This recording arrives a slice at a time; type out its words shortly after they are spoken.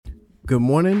Good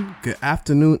morning, good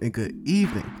afternoon, and good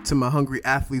evening to my hungry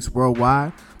athletes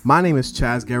worldwide. My name is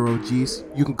Chaz Garro Geese.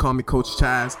 You can call me Coach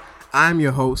Chaz. I'm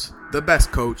your host, the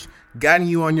best coach, guiding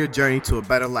you on your journey to a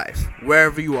better life,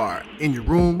 wherever you are, in your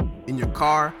room, in your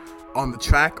car, on the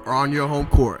track, or on your home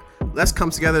court. Let's come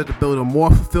together to build a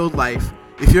more fulfilled life.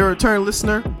 If you're a return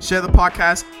listener, share the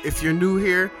podcast. If you're new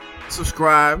here,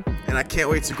 subscribe, and I can't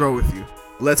wait to grow with you.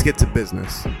 Let's get to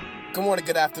business. Good morning,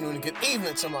 good afternoon, and good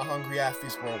evening to my hungry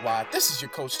athletes worldwide. This is your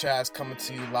Coach Chaz coming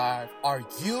to you live. Are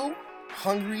you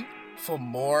hungry for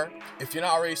more? If you're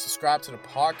not already subscribed to the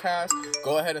podcast,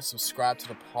 go ahead and subscribe to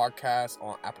the podcast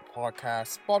on Apple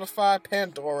Podcasts, Spotify,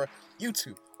 Pandora,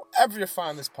 YouTube, wherever you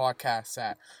find this podcast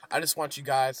at. I just want you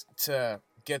guys to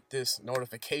get this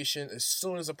notification as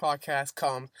soon as the podcast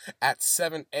comes at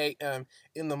 7 a.m.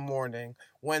 in the morning,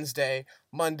 Wednesday,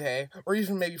 Monday, or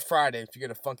even maybe Friday if you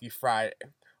get a funky Friday.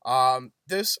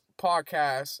 This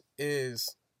podcast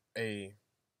is a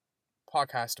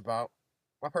podcast about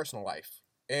my personal life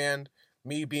and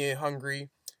me being hungry,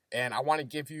 and I want to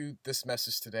give you this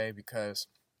message today because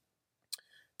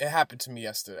it happened to me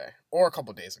yesterday or a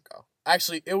couple days ago.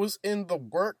 Actually, it was in the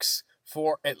works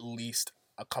for at least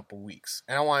a couple weeks,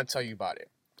 and I want to tell you about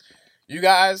it. You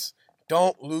guys,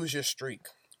 don't lose your streak.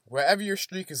 Wherever your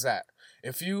streak is at.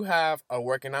 If you have a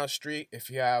working out streak, if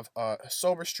you have a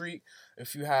sober streak,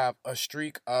 if you have a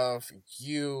streak of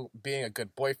you being a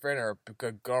good boyfriend or a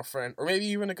good girlfriend, or maybe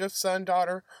even a good son,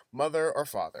 daughter, mother, or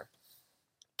father,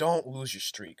 don't lose your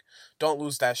streak. Don't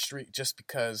lose that streak just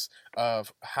because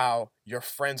of how your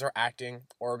friends are acting,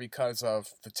 or because of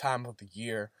the time of the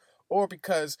year, or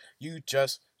because you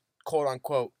just, quote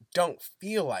unquote, don't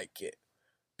feel like it.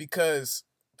 Because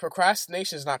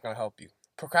procrastination is not going to help you.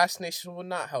 Procrastination will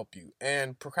not help you.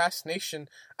 And procrastination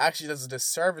actually does a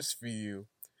disservice for you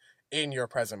in your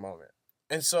present moment.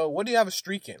 And so, what do you have a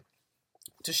streak in?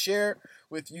 To share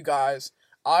with you guys,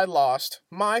 I lost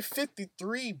my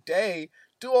 53-day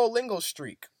Duolingo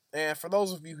streak. And for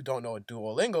those of you who don't know what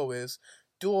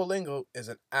Duolingo is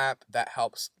an app that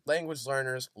helps language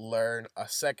learners learn a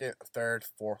second, third,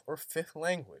 fourth, or fifth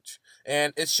language.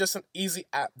 And it's just an easy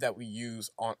app that we use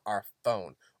on our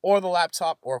phone or the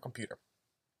laptop or computer.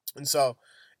 And so,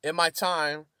 in my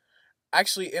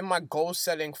goal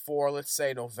setting for, let's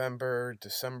say, November,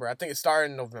 December, I think it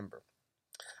started in November,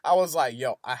 I was like,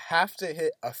 I have to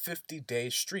hit a 50-day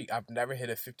streak. I've never hit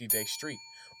a 50-day streak.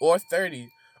 Or 30,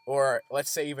 or let's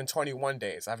say even 21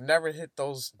 days. I've never hit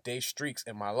those day streaks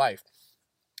in my life.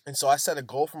 And so I set a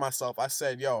goal for myself. I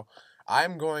said,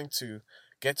 I'm going to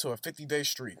get to a 50-day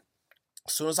streak.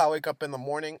 As soon as I wake up in the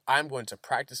morning, I'm going to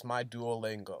practice my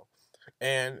Duolingo.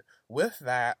 And with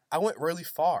that, I went really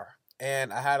far,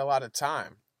 and I had a lot of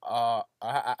time.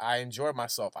 I enjoyed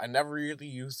myself. I never really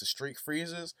used the streak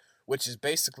freezes, which is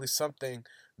basically something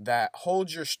that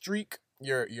holds your streak,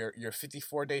 your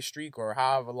 54-day streak, or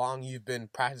however long you've been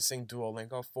practicing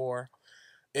Duolingo for.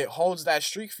 It holds that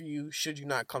streak for you should you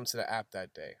not come to the app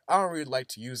that day. I don't really like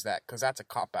to use that because that's a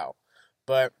cop-out.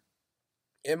 But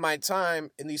in my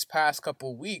time, in these past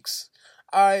couple weeks,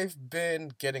 I've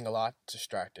been getting a lot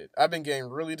distracted. I've been getting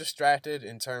really distracted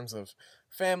in terms of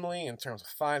family, in terms of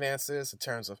finances, in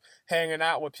terms of hanging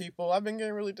out with people. I've been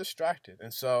getting really distracted.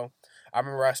 And so I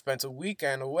remember I spent a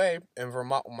weekend away in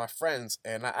Vermont with my friends,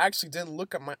 and I actually didn't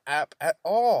look at my app at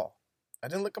all.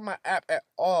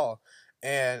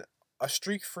 And a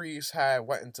streak freeze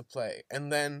went into play.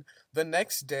 And then the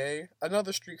next day,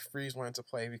 another streak freeze went into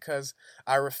play because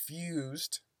I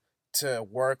refused to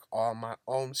work on my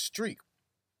own streak.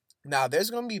 Now, there's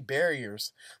going to be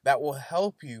barriers that will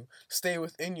help you stay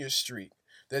within your streak.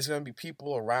 There's going to be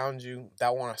people around you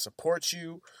that want to support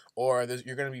you, or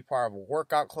you're going to be part of a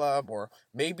workout club, or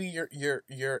maybe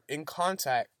you're in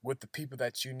contact with the people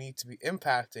that you need to be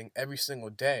impacting every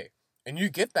single day. And you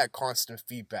get that constant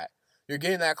feedback. You're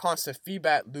getting that constant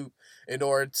feedback loop in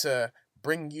order to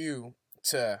bring you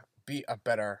to be a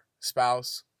better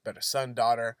spouse, better son,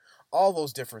 daughter, all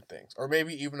those different things, or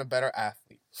maybe even a better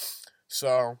athlete.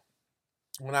 So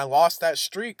when I lost that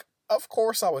streak, of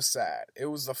course I was sad. It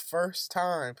was the first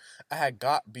time I had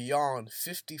got beyond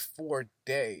 54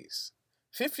 days.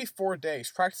 54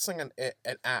 days practicing an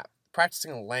app,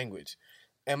 practicing a language.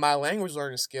 And my language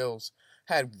learning skills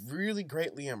had really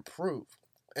greatly improved.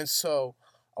 And so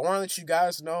I want to let you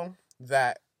guys know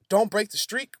that don't break the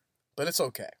streak, but it's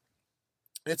okay.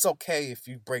 It's okay if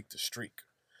you break the streak.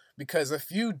 Because if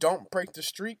you don't break the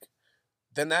streak,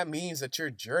 then that means that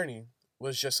your journey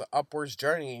was just an upwards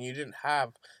journey and you didn't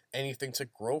have anything to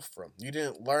grow from. You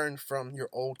didn't learn from your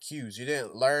old cues. You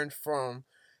didn't learn from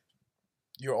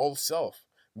your old self.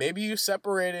 Maybe you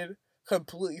separated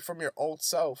completely from your old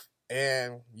self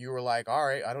and you were like, all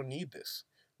right, I don't need this.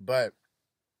 But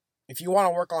if you want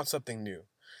to work on something new,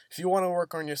 if you want to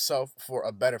work on yourself for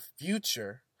a better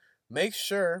future, make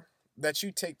sure that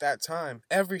you take that time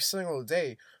every single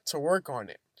day to work on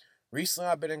it. Recently,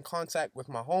 I've been in contact with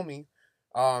my homie.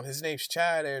 His name's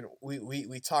Chad, and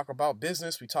we talk about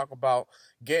business. We talk about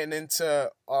getting into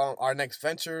our next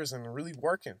ventures and really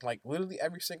working, like literally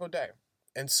every single day.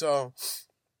 And so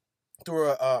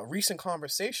through a recent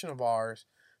conversation of ours,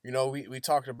 we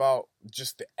talked about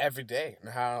just the everyday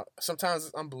and how sometimes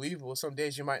it's unbelievable. Some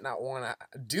days you might not want to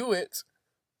do it,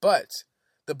 but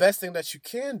the best thing that you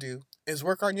can do is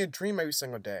work on your dream every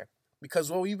single day. Because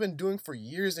what we've been doing for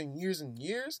years and years and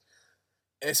years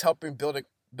is helping build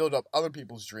up other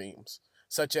people's dreams,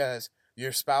 such as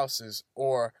your spouse's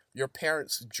or your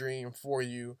parents' dream for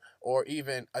you, or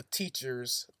even a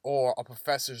teacher's or a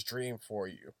professor's dream for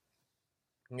you.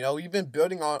 You've been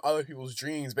building on other people's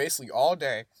dreams basically all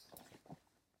day,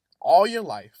 all your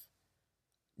life.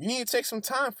 You need to take some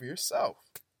time for yourself.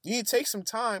 You need to take some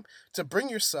time to bring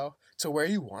yourself to where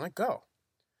you want to go.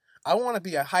 I want to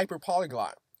be a hyper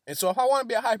polyglot. And so if I want to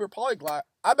be a hyper polyglot,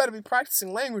 I better be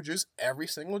practicing languages every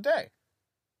single day.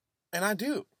 And I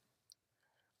do.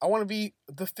 I want to be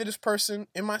the fittest person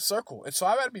in my circle. And so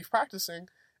I better be practicing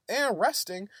and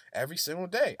resting every single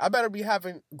day. I better be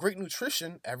having great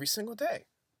nutrition every single day.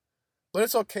 But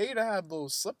it's okay to have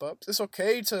those slip-ups. It's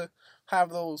okay to have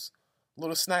those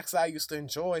little snacks I used to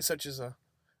enjoy, such as a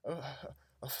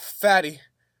fatty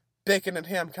bacon and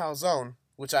ham calzone,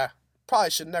 which I probably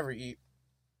should never eat.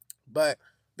 But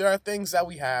there are things that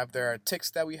we have, there are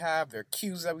tics that we have, there are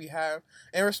cues that we have,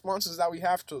 and responses that we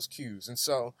have to those cues. And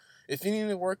so if you need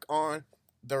to work on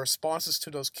the responses to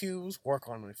those cues, work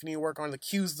on them. If you need to work on the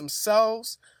cues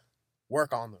themselves,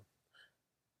 work on them.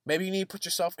 Maybe you need to put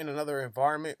yourself in another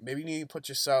environment. Maybe you need to put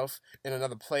yourself in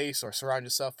another place or surround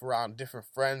yourself around different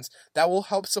friends that will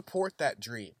help support that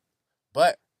dream.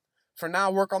 But for now,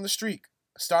 work on the streak.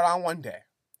 Start on one day.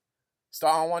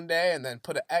 Start on one day and then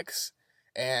put an X,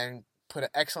 and put an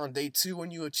X on day 2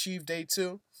 when you achieve day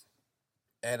 2,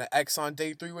 and an X on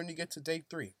day 3 when you get to day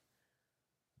 3.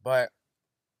 But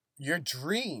your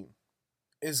dream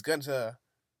is going to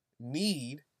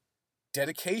need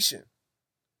dedication.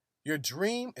 Your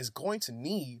dream is going to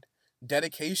need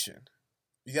dedication.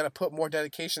 You got to put more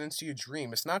dedication into your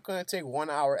dream. It's not going to take 1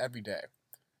 hour every day.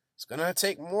 It's going to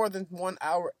take more than 1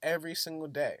 hour every single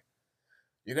day.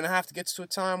 You're going to have to get to a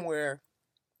time where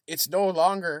it's no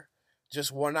longer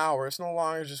just 1 hour. It's no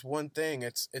longer just one thing.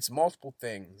 It's multiple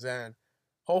things. And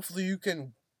hopefully you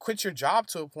can quit your job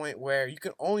to a point where you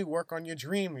can only work on your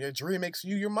dream. Your dream makes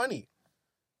you your money.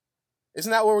 Isn't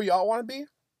that where we all want to be?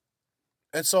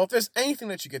 And so if there's anything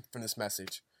that you get from this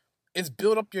message, it's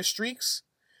build up your streaks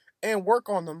and work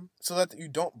on them so that you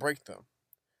don't break them.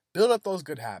 Build up those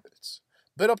good habits.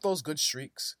 Build up those good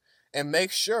streaks. And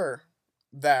make sure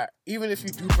that even if you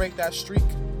do break that streak,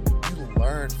 you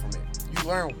learn from it. You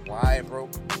learn why it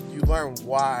broke. You learn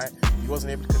why you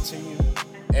wasn't able to continue.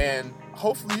 And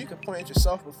hopefully you can point at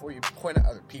yourself before you point at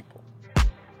other people.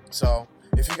 So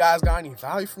if you guys got any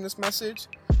value from this message,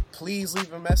 please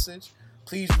leave a message.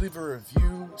 Please leave a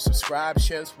review, subscribe,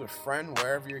 share this with a friend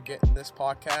wherever you're getting this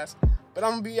podcast. But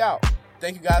I'm going to be out.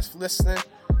 Thank you guys for listening.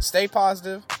 Stay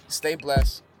positive. Stay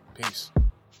blessed. Peace.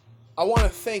 I want to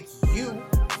thank you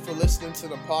for listening to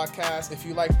the podcast. If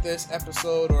you like this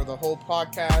episode or the whole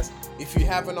podcast, if you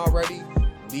haven't already,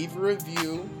 leave a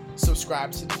review,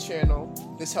 subscribe to the channel.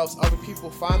 This helps other people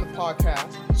find the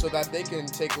podcast so that they can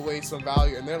take away some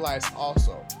value in their lives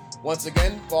also. Once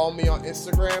again, follow me on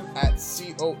Instagram at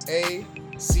COACHCHAZZ.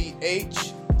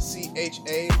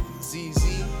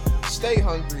 Stay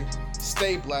hungry,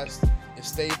 stay blessed, and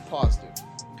stay positive.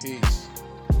 Peace.